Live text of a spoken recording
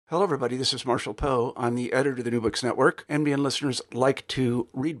Hello, everybody. This is Marshall Poe. I'm the editor of the New Books Network. NBN listeners like to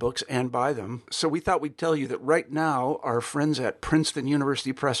read books and buy them. So we thought we'd tell you that right now, our friends at Princeton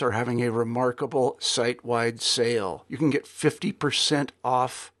University Press are having a remarkable site-wide sale. You can get 50%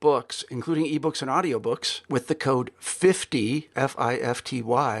 off books, including ebooks and audiobooks, with the code 50,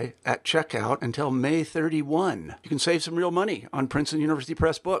 F-I-F-T-Y, at checkout until May 31. You can save some real money on Princeton University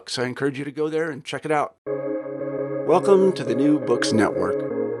Press books. I encourage you to go there and check it out. Welcome to the New Books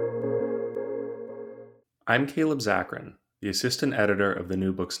Network. I'm Caleb Zachrin, the assistant editor of the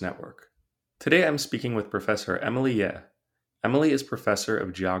New Books Network. Today I'm speaking with Professor Emily Yeh. Emily is professor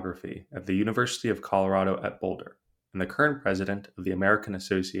of geography at the University of Colorado at Boulder and the current president of the American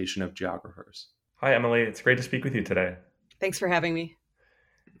Association of Geographers. Hi, Emily. It's great to speak with you today. Thanks for having me.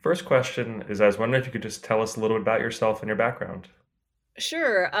 First question is, I was wondering if you could just tell us a little bit about yourself and your background.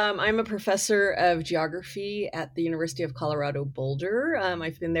 Sure. I'm a professor of geography at the University of Colorado Boulder.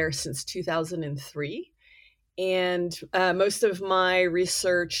 I've been there since 2003. And most of my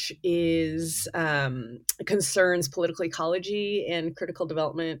research concerns political ecology and critical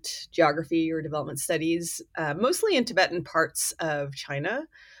development geography or development studies, mostly in Tibetan parts of China,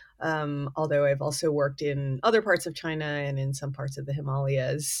 although I've also worked in other parts of China and in some parts of the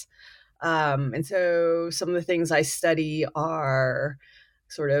Himalayas. And so some of the things I study are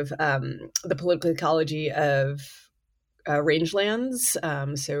sort of the political ecology of rangelands,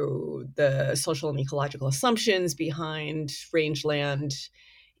 so the social and ecological assumptions behind rangeland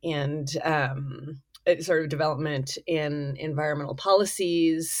and sort of development in environmental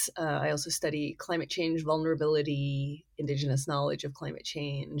policies. I also study climate change vulnerability, indigenous knowledge of climate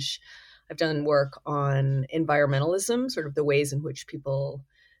change. I've done work on environmentalism, sort of the ways in which people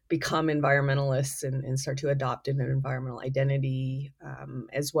become environmentalists and start to adopt an environmental identity,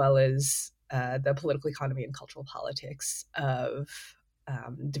 as well as the political economy and cultural politics of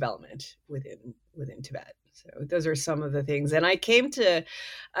development within Tibet. So those are some of the things. And I came to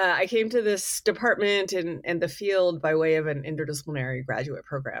this department and the field by way of an interdisciplinary graduate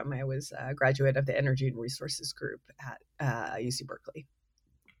program. I was a graduate of the Energy and Resources group at UC Berkeley.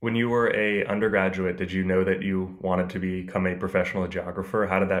 When you were an undergraduate, did you know that you wanted to become a professional geographer?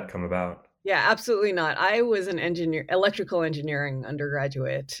 How did that come about? Yeah, absolutely not. I was an electrical engineering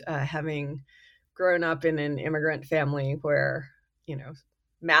undergraduate, having grown up in an immigrant family where,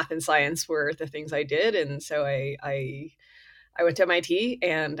 math and science were the things I did. And so I went to MIT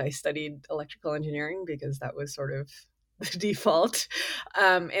and I studied electrical engineering because that was sort of the default.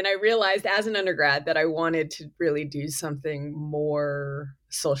 And I realized as an undergrad that I wanted to really do something more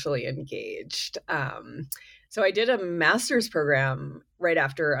socially engaged. So I did a master's program right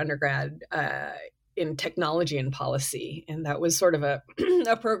after undergrad in technology and policy. And that was sort of a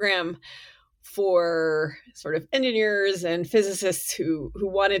program for sort of engineers and physicists who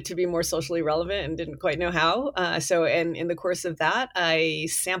wanted to be more socially relevant and didn't quite know how. And in the course of that, I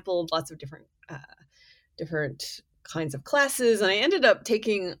sampled lots of different kinds of classes. And I ended up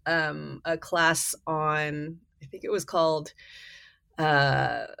taking a class on, I think it was called,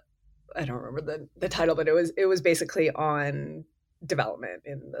 I don't remember the title, but it was basically on development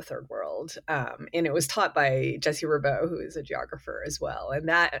in the third world. And it was taught by Jesse Rabeau, who is a geographer as well. And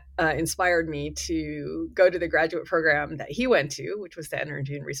that inspired me to go to the graduate program that he went to, which was the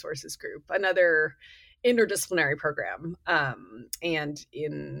Energy and Resources group, another interdisciplinary program. And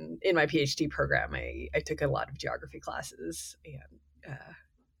in my PhD program, I took a lot of geography classes and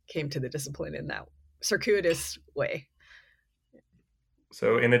came to the discipline in that circuitous way.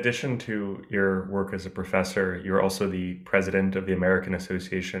 So in addition to your work as a professor, you're also the president of the American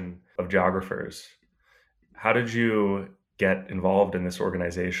Association of Geographers. How did you get involved in this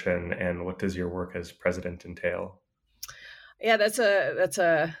organization, and what does your work as president entail? Yeah, that's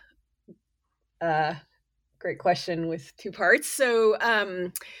a great question with two parts. So,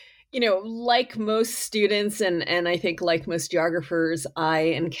 like most students and I think like most geographers, I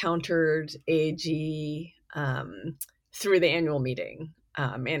encountered AG through the annual meeting.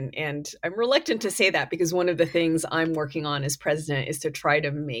 And I'm reluctant to say that because one of the things I'm working on as president is to try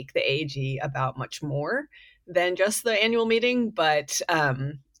to make the AG about much more than just the annual meeting. But,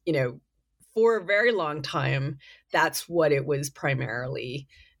 for a very long time, that's what it was primarily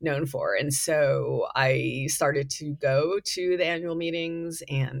known for. And so I started to go to the annual meetings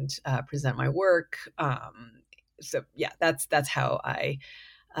and present my work. That's how I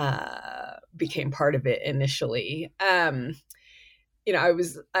became part of it initially. I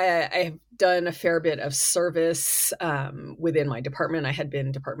have done a fair bit of service within my department. I had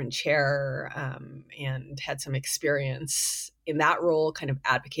been department chair and had some experience in that role, kind of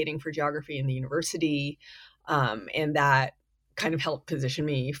advocating for geography in the university. And that kind of helped position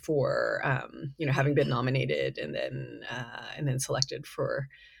me for, having been nominated and then selected for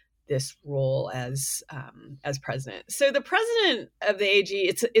this role as president. So the president of the AG,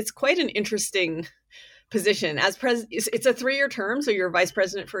 it's quite an interesting position. As president, it's a 3-year term, so you're vice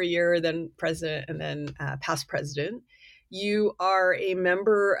president for a year, then president, and then past president. You are a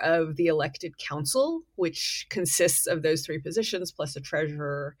member of the elected council, which consists of those 3 positions, plus a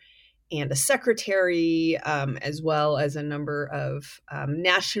treasurer and a secretary, as well as a number of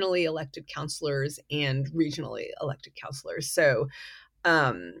nationally elected councilors and regionally elected councilors. So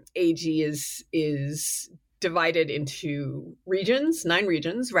AG is divided into regions, 9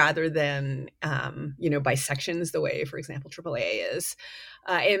 regions, rather than, by sections, the way, for example, AAA is.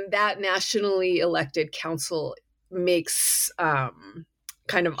 And that nationally elected council makes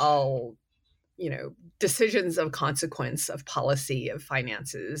kind of all, decisions of consequence, of policy, of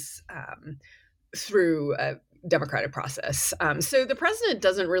finances through a democratic process. So the president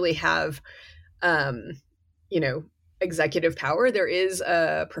doesn't really have, executive power. There is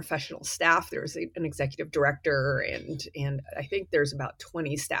a professional staff. There's an executive director, and I think there's about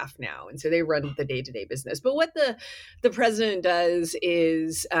 20 staff now. And so they run the day-to-day business. But what the president does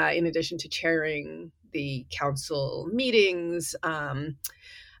is, in addition to chairing the council meetings,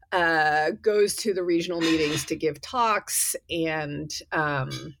 goes to the regional meetings to give talks and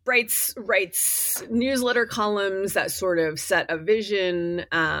writes newsletter columns that sort of set a vision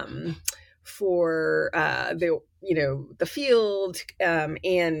for the field,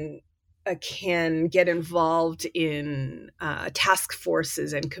 and can get involved in task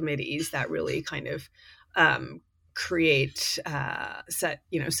forces and committees that really kind of create set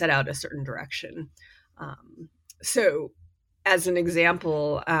out a certain direction. So as an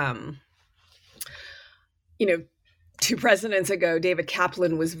example, 2 presidents ago, David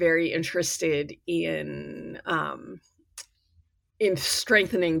Kaplan was very interested in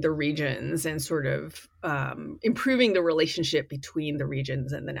strengthening the regions and sort of improving the relationship between the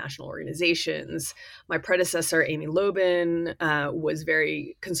regions and the national organizations. My predecessor, Amy Lobin, was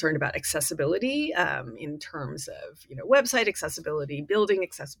very concerned about accessibility in terms of website accessibility, building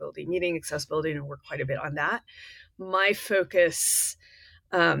accessibility, meeting accessibility, and worked quite a bit on that. My focus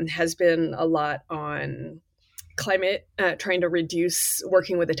has been a lot on climate,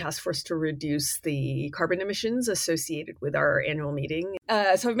 working with a task force to reduce the carbon emissions associated with our annual meeting.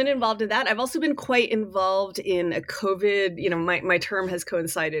 So I've been involved in that. I've also been quite involved in a COVID, my term has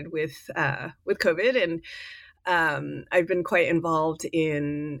coincided with COVID, and I've been quite involved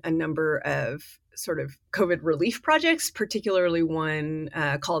in a number of sort of COVID relief projects, particularly one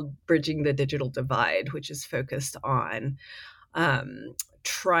called Bridging the Digital Divide, which is focused on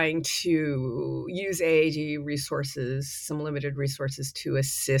trying to use AAG resources, some limited resources, to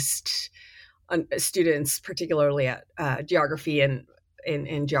assist students, particularly at geography and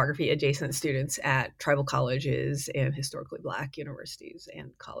geography adjacent students at tribal colleges and historically Black universities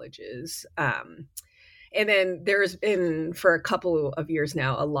and colleges. And then there's been, for a couple of years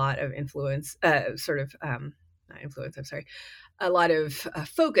now, a lot of a lot of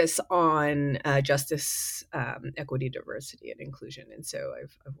focus on justice, equity, diversity, and inclusion. And so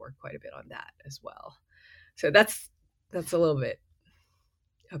I've worked quite a bit on that as well. So that's a little bit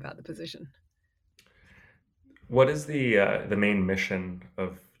about the position. What is the main mission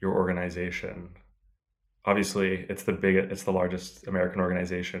of your organization? Obviously, it's the largest American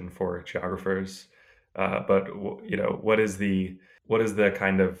organization for geographers. But what is the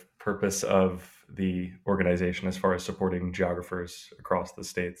kind of purpose of the organization as far as supporting geographers across the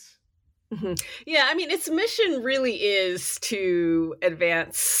states? Mm-hmm. Yeah, I mean, its mission really is to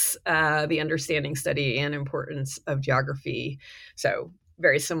advance the understanding, study, and importance of geography. So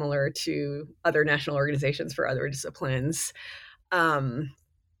very similar to other national organizations for other disciplines.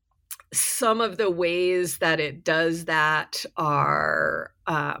 Some of the ways that it does that are,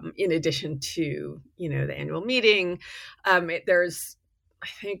 in addition to, the annual meeting,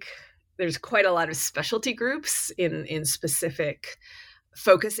 there's quite a lot of specialty groups in specific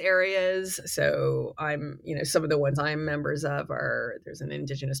focus areas. So some of the ones I'm members of there's an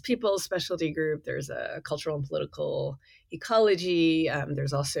Indigenous peoples specialty group, there's a cultural and political ecology,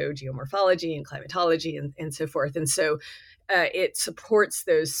 there's also geomorphology and climatology and so forth. And so it supports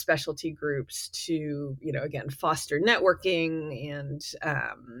those specialty groups to, again, foster networking and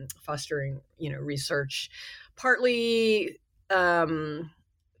fostering, research, partly,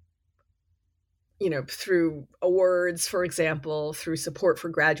 through awards, for example, through support for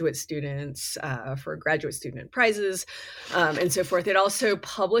graduate students, for graduate student prizes, and so forth. It also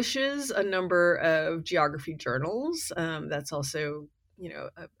publishes a number of geography journals. That's also,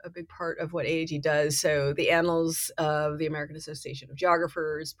 a big part of what AAG does. So the Annals of the American Association of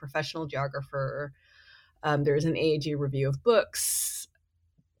Geographers, Professional Geographer. There's an AAG review of books,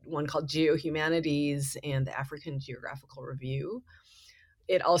 one called GeoHumanities, and the African Geographical Review.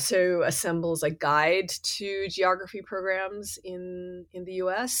 It also assembles a guide to geography programs in the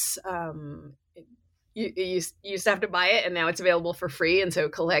U.S. You used to have to buy it, and now it's available for free. And so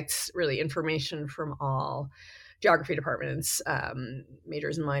it collects really information from all geography departments,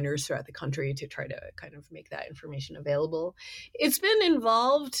 majors and minors throughout the country to try to kind of make that information available. It's been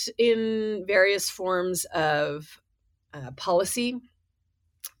involved in various forms of policy,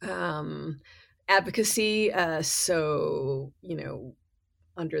 advocacy. So,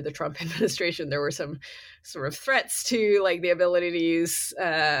 under the Trump administration, there were some sort of threats to like the ability to use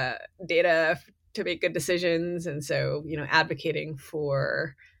data to make good decisions. And so, advocating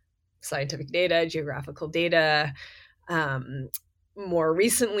for scientific data, geographical data. More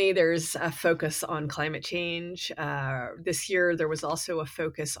recently, there's a focus on climate change. This year, there was also a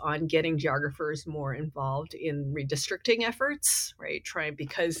focus on getting geographers more involved in redistricting efforts, right?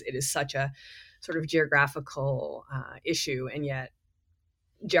 Because it is such a sort of geographical issue, and yet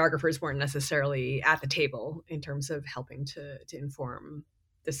geographers weren't necessarily at the table in terms of helping to inform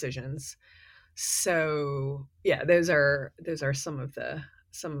decisions. So yeah, those are some of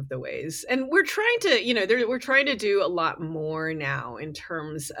the ways, and we're trying to we're trying to do a lot more now in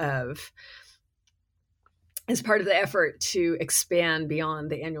terms of, as part of the effort to expand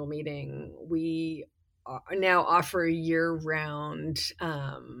beyond the annual meeting, we now offer year-round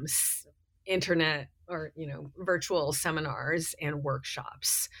internet or virtual seminars and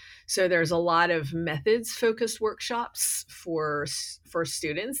workshops. So there's a lot of methods focused workshops for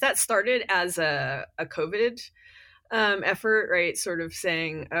students that started as a COVID effort, right? Sort of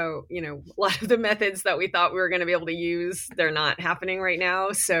saying, a lot of the methods that we thought we were going to be able to use, they're not happening right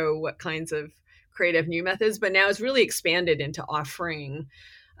now. So what kinds of creative new methods? But now it's really expanded into offering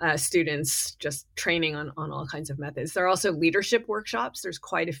students just training on all kinds of methods. There are also leadership workshops. There's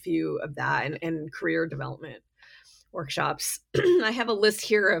quite a few of that, and career development workshops. I have a list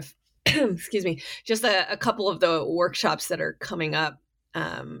here of, excuse me, just a couple of the workshops that are coming up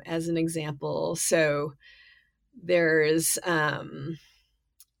as an example. So there's,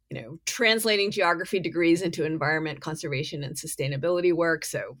 translating geography degrees into environment, conservation, and sustainability work.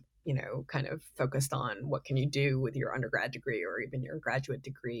 So kind of focused on what can you do with your undergrad degree or even your graduate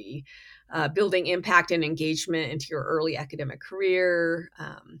degree, building impact and engagement into your early academic career,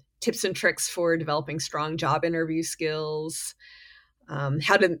 tips and tricks for developing strong job interview skills, career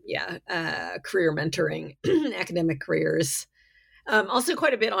mentoring, academic careers. Also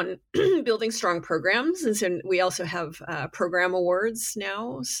quite a bit on building strong programs. And so we also have program awards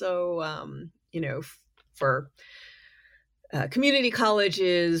now. So, for community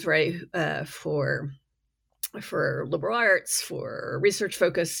colleges, right, for liberal arts, for research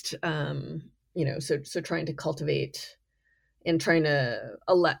focused, so trying to cultivate and trying to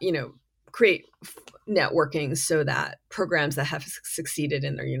create networking so that programs that have succeeded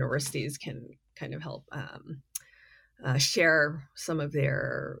in their universities can kind of help share some of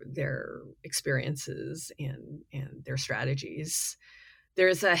their experiences and their strategies.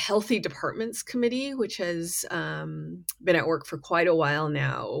 There's a Healthy Departments Committee, which has been at work for quite a while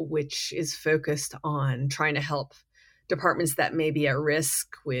now, which is focused on trying to help departments that may be at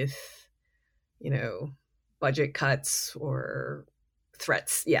risk with, budget cuts or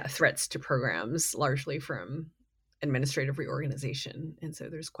threats to programs, largely from administrative reorganization. And so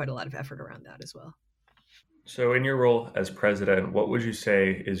there's quite a lot of effort around that as well. So in your role as president, what would you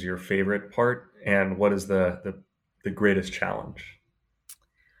say is your favorite part, and what is the greatest challenge?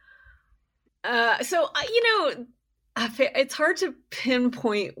 It's hard to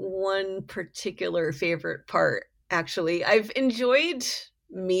pinpoint one particular favorite part, actually. I've enjoyed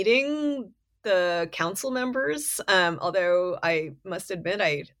meeting the council members, although I must admit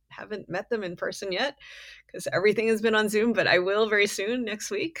I haven't met them in person yet because everything has been on Zoom, but I will very soon,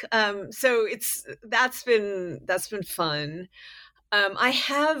 next week. So that's been fun. I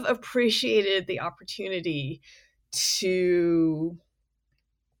have appreciated the opportunity to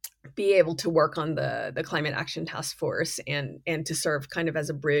be able to work on the Climate Action Task Force and to serve kind of as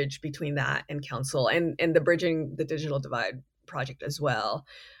a bridge between that and council and the Bridging the Digital Divide project as well.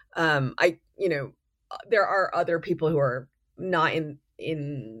 There are other people who are not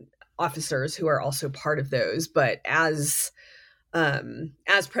in officers who are also part of those, but as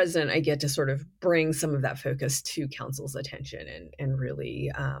president, I get to sort of bring some of that focus to council's attention and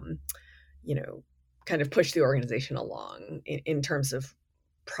really, kind of push the organization along in terms of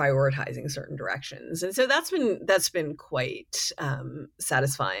prioritizing certain directions. And so that's been quite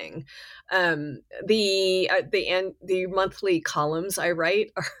satisfying. The monthly columns I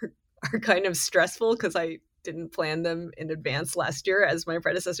write are kind of stressful because I didn't plan them in advance last year, as my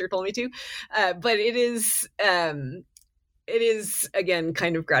predecessor told me to. But it is again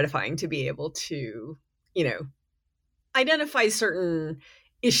kind of gratifying to be able to, identify certain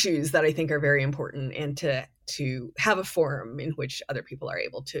issues that I think are very important, and to have a forum in which other people are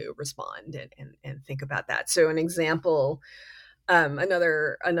able to respond and think about that. So an example,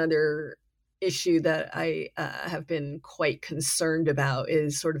 another issue that I have been quite concerned about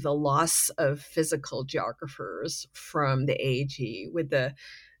is sort of the loss of physical geographers from the AAG with the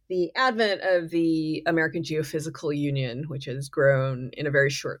advent of the American Geophysical Union, which has grown in a very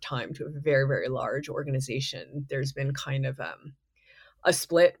short time to a very, very large organization. There's been kind of a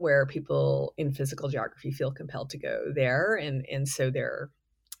split where people in physical geography feel compelled to go there. And so their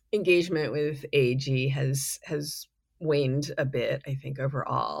engagement with AAG has waned a bit, I think,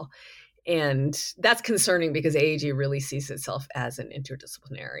 overall. And that's concerning because AAG really sees itself as an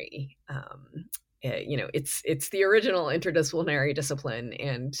interdisciplinary, it's the original interdisciplinary discipline,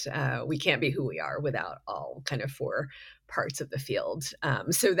 and we can't be who we are without all kind of four parts of the field.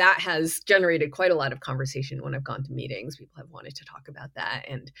 So that has generated quite a lot of conversation when I've gone to meetings. People have wanted to talk about that.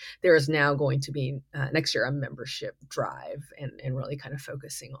 And there is now going to be next year a membership drive and really kind of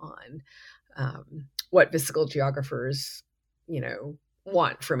focusing on what physical geographers,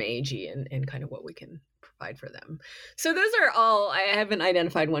 want from AAG and kind of what we can provide for them. So those are all, I haven't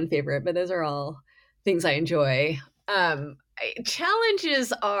identified one favorite, but those are all things I enjoy.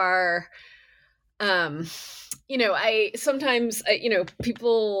 Challenges are, I sometimes,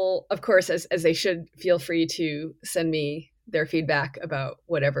 people, of course, as they should, feel free to send me their feedback about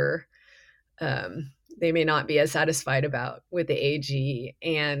whatever they may not be as satisfied about with the AAG.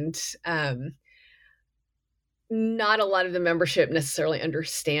 And not a lot of the membership necessarily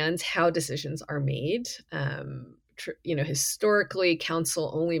understands how decisions are made. Historically,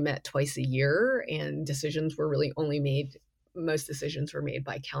 council only met twice a year, and decisions were really most decisions were made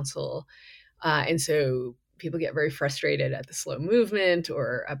by council. And so people get very frustrated at the slow movement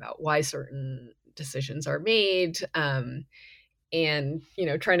or about why certain decisions are made. And,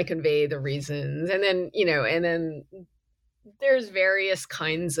 trying to convey the reasons. And then there's various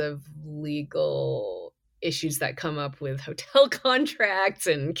kinds of legal issues that come up with hotel contracts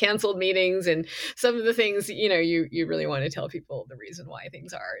and canceled meetings, and some of the things, you really want to tell people the reason why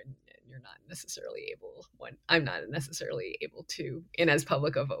things are, and I'm not necessarily able to in as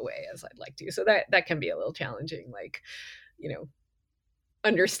public of a way as I'd like to. So that can be a little challenging, like,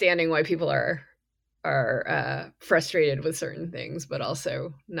 understanding why people are frustrated with certain things, but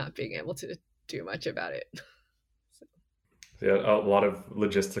also not being able to do much about it. Yeah, a lot of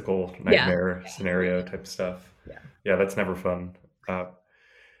logistical nightmare scenario type stuff. Yeah, that's never fun.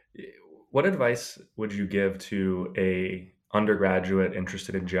 What advice would you give to a undergraduate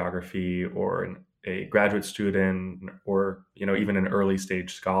interested in geography, or a graduate student, or even an early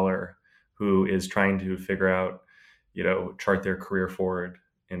stage scholar who is trying to figure out, chart their career forward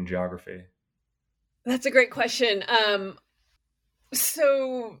in geography? That's a great question.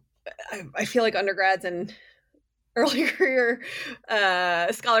 So I feel like undergrads and early career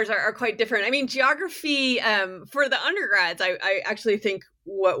scholars are quite different. I mean, geography, for the undergrads, I actually think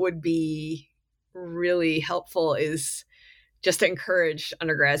what would be really helpful is just to encourage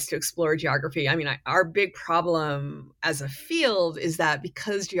undergrads to explore geography. I mean, our big problem as a field is that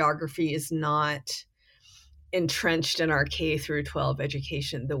because geography is not entrenched in our K through 12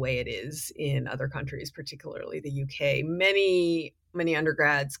 education the way it is in other countries, particularly the UK, many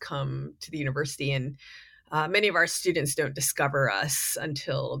undergrads come to the university, and many of our students don't discover us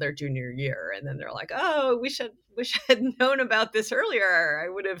until their junior year. And then they're like, oh, wish I had known about this earlier. I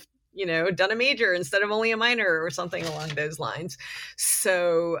would have, done a major instead of only a minor, or something along those lines.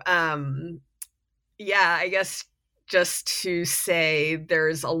 So, I guess just to say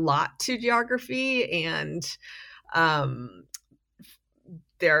there's a lot to geography, and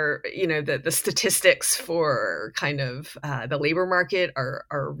the statistics for kind of the labor market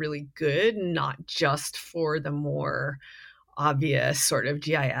are really good, not just for the more obvious sort of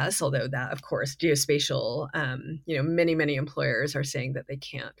GIS, although that, of course, geospatial, many employers are saying that they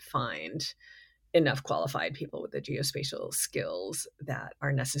can't find enough qualified people with the geospatial skills that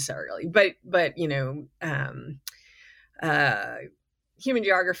are necessarily. But human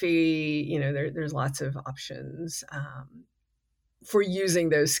geography, there's lots of options for using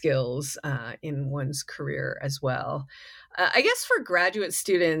those skills in one's career as well. I guess for graduate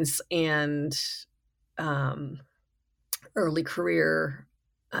students and early career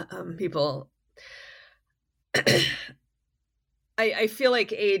people. I feel like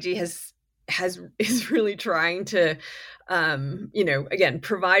AAG is really trying to, again,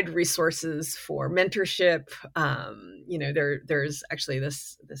 provide resources for mentorship. There's actually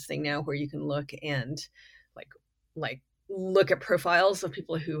this thing now where you can look and like look at profiles of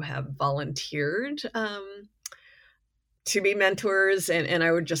people who have volunteered to be mentors, and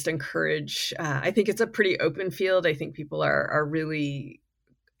I would just encourage. I think it's a pretty open field. I think people are really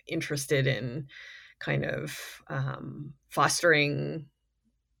interested in kind of fostering,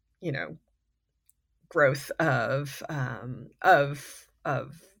 growth of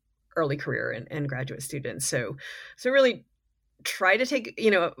early career and graduate students. So really try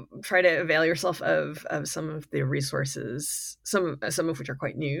to avail yourself of some of the resources, some of which are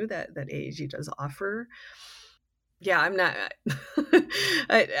quite new that AAG does offer. Yeah, I'm not.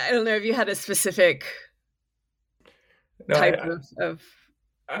 I don't know if you had a specific type of.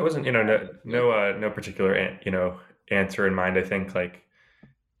 I wasn't, no particular, answer in mind. I think I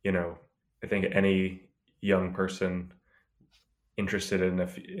think any young person interested in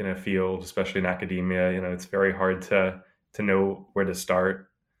a field, especially in academia, it's very hard to know where to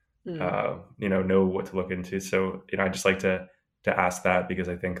start, know what to look into. So, I just like to ask that, because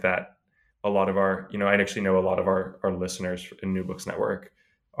I think that a lot of our, I actually know a lot of our listeners in New Books Network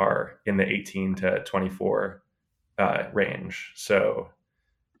are in the 18 to 24 range. So,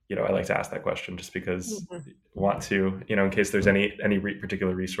 I like to ask that question just because I want to, in case there's any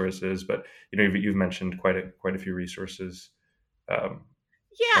particular resources, but, you've mentioned quite a few resources.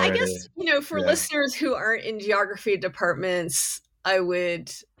 I guess, for listeners who aren't in geography departments,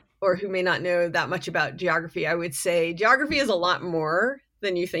 or who may not know that much about geography, I would say geography is a lot more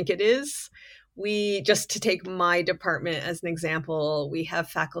than you think it is. Just to take my department as an example, we have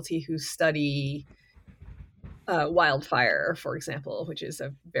faculty who study wildfire, for example, which is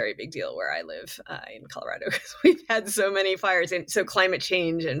a very big deal where I live in Colorado, because we've had so many fires. And so climate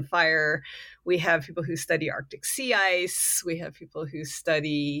change and fire, we have people who study Arctic sea ice. We have people who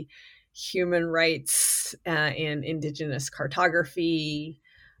study human rights and indigenous cartography.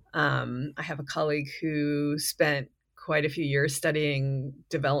 I have a colleague who spent quite a few years studying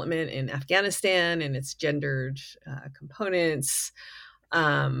development in Afghanistan and its gendered components.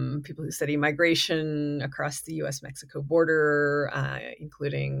 People who study migration across the U.S.-Mexico border,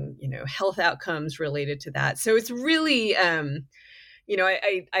 including, health outcomes related to that. So it's really, I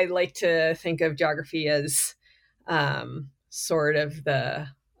like to think of geography as sort of a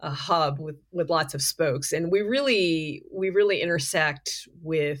hub with lots of spokes, and we really intersect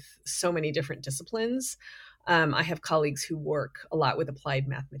with so many different disciplines. I have colleagues who work a lot with applied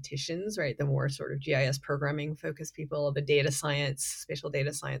mathematicians, right? The more sort of GIS programming focused people, the data science, spatial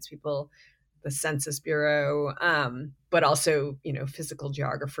data science people, the Census Bureau, but also, physical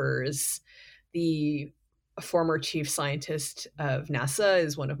geographers. The former chief scientist of NASA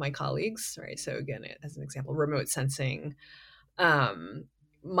is one of my colleagues, right? So again, as an example, remote sensing.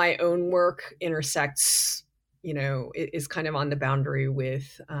 My own work intersects, is kind of on the boundary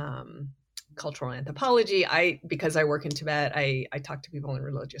with cultural anthropology. Because I work in Tibet, I talk to people in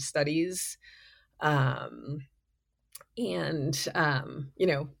religious studies, and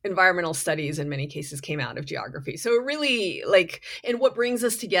environmental studies in many cases came out of geography. So it really and what brings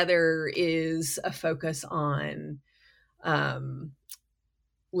us together is a focus on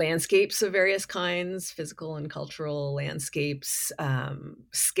landscapes of various kinds, physical and cultural landscapes.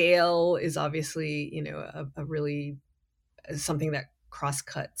 Scale is obviously, a really something that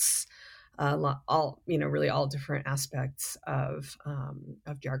cross-cuts really all different aspects of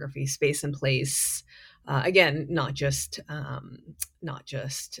geography, space and place. Again, not just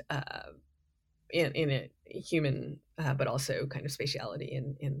in a human, but also kind of spatiality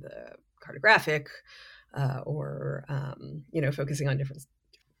in the cartographic, or focusing on different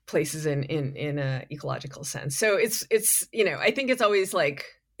places in a ecological sense. So it's I think it's always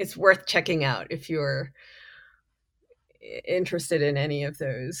it's worth checking out if you're interested in any of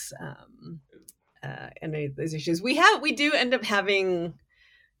those issues. We do end up having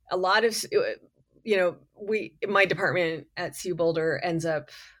a lot of, my department at CU Boulder ends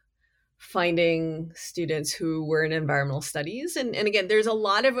up finding students who were in environmental studies, and again, there's a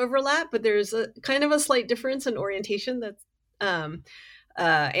lot of overlap, but there's a kind of a slight difference in orientation that's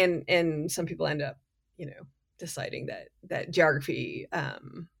and some people end up deciding that geography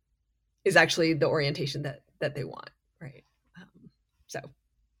is actually the orientation that they want. Right. So,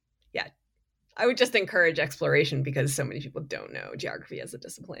 yeah, I would just encourage exploration, because so many people don't know geography as a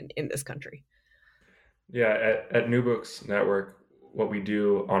discipline in this country. Yeah, at New Books Network, what we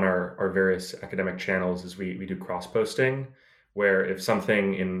do on our various academic channels is we do cross-posting where if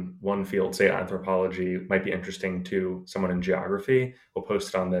something in one field, say anthropology, might be interesting to someone in geography, we'll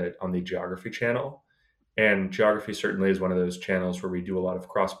post it on the geography channel. And geography certainly is one of those channels where we do a lot of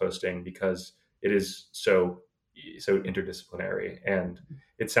cross posting because it is so interdisciplinary. And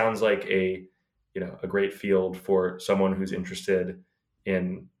it sounds like a great field for someone who's interested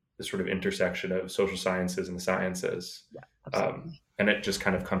in the sort of intersection of social sciences and the sciences. Yeah, and it just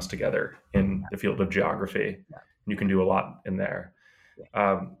kind of comes together in the field of geography. Yeah. You can do a lot in there.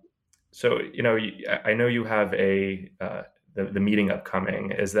 Yeah. So, I know you have the meeting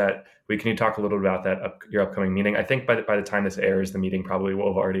upcoming. Can you talk a little about your upcoming meeting? I think by the time this airs, the meeting probably will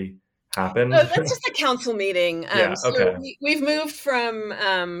have already happened. Oh, that's just a council meeting. Okay. So we've moved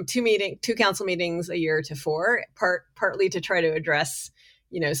from two council meetings a year to 4, partly to try to address,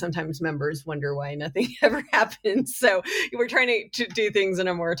 sometimes members wonder why nothing ever happens. So we're trying to do things in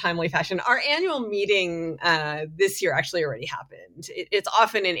a more timely fashion. Our annual meeting this year actually already happened. It's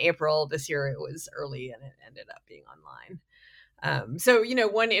often in April. This year it was early and it ended up being online. So,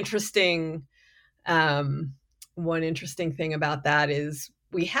 one interesting thing about that is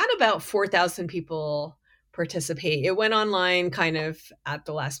we had about 4,000 people participate. It went online kind of at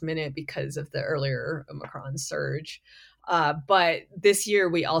the last minute because of the earlier Omicron surge. But this year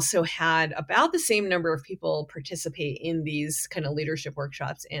we also had about the same number of people participate in these kind of leadership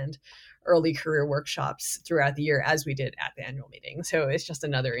workshops and early career workshops throughout the year as we did at the annual meeting. So it's just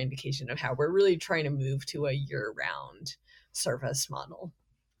another indication of how we're really trying to move to a year-round service model.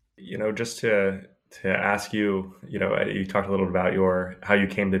 Just to ask you, you talked a little bit about how you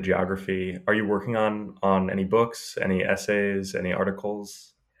came to geography. Are you working on any books, any essays, any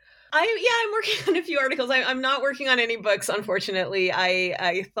articles? I'm working on a few articles. I'm not working on any books, unfortunately.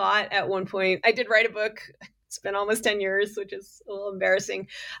 I thought at one point, I did write a book. It's been almost 10 years, which is a little embarrassing.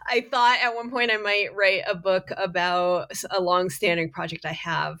 I thought at one point I might write a book about a longstanding project I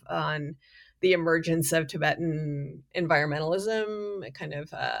have on the emergence of Tibetan environmentalism, a kind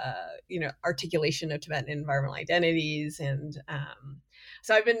of, articulation of Tibetan environmental identities. And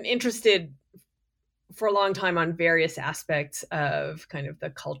so I've been interested for a long time on various aspects of kind of the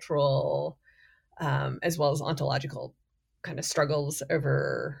cultural as well as ontological kind of struggles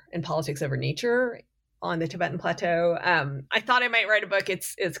and politics over nature on the Tibetan plateau. I thought I might write a book.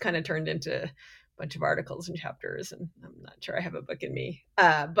 It's kind of turned into a bunch of articles and chapters, and I'm not sure I have a book in me.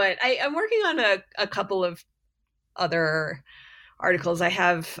 But I'm working on a couple of other articles.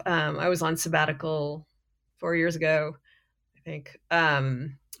 I was on sabbatical 4 years ago, I think.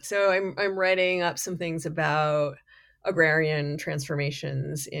 So I'm writing up some things about agrarian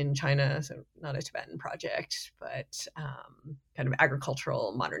transformations in China. So not a Tibetan project, but kind of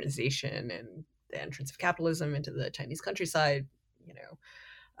agricultural modernization and the entrance of capitalism into the Chinese countryside.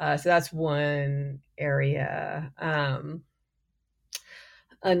 So that's one area.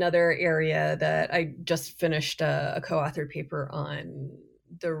 Another area that I just finished a co-authored paper on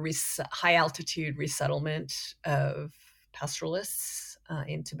the high altitude resettlement of pastoralists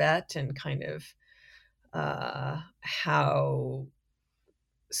in Tibet and kind of how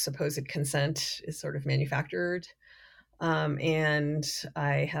supposed consent is sort of manufactured. And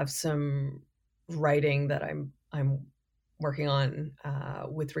I have some writing that I'm working on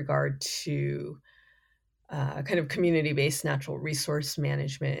with regard to kind of community-based natural resource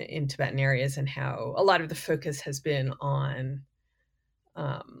management in Tibetan areas and how a lot of the focus has been on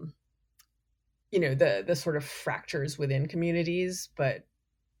the sort of fractures within communities, but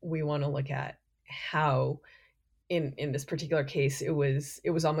we want to look at how in this particular case, it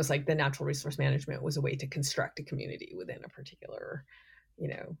was almost like the natural resource management was a way to construct a community within a particular,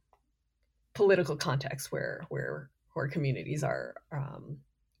 political context where communities are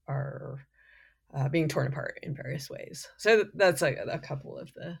being torn apart in various ways. So that's a couple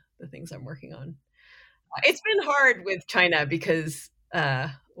of the things I'm working on. It's been hard with China because of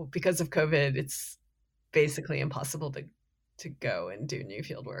COVID. It's basically impossible to go and do new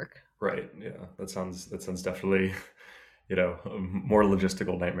field work. Right. Yeah. That sounds definitely, more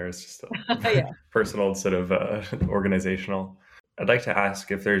logistical nightmares, just personal instead of organizational. I'd like to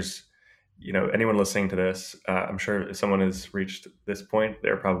ask if there's, anyone listening to this. I'm sure if someone has reached this point,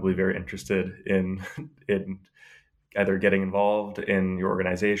 they're probably very interested in either getting involved in your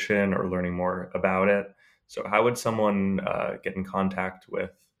organization or learning more about it. So how would someone get in contact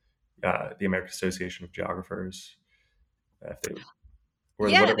with the American Association of Geographers?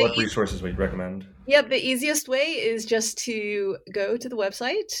 What resources would you recommend? Yeah, the easiest way is just to go to the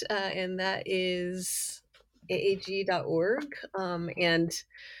website, and that is aag.org. And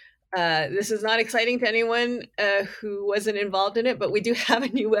This is not exciting to anyone who wasn't involved in it, but we do have a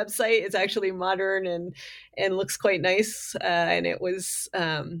new website. It's actually modern and looks quite nice. And it was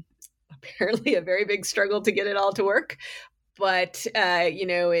apparently a very big struggle to get it all to work. But,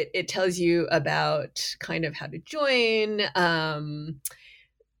 it tells you about kind of how to join.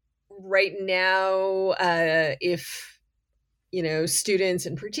 Right now, if students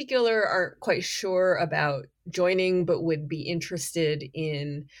in particular aren't quite sure about joining, but would be interested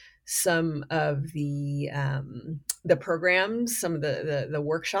in some of the programs, some of the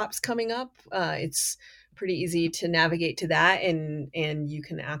workshops coming up. It's pretty easy to navigate to that, and you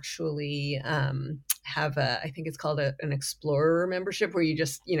can actually have I think it's called an Explorer membership, where you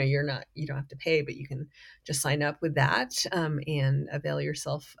just you don't have to pay, but you can just sign up with that and avail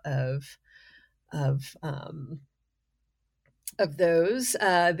yourself of those.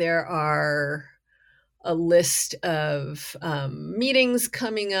 There are a list of meetings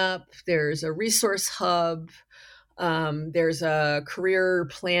coming up. There's a resource hub. There's a career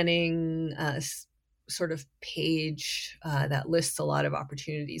planning sort of page that lists a lot of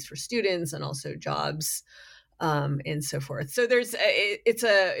opportunities for students and also jobs and so forth. So it's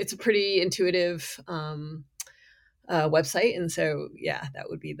a pretty intuitive website, and so that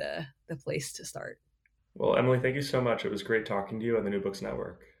would be the place to start. Well, Emily, thank you so much. It was great talking to you on the New Books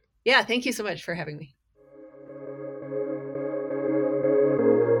Network. Yeah, thank you so much for having me.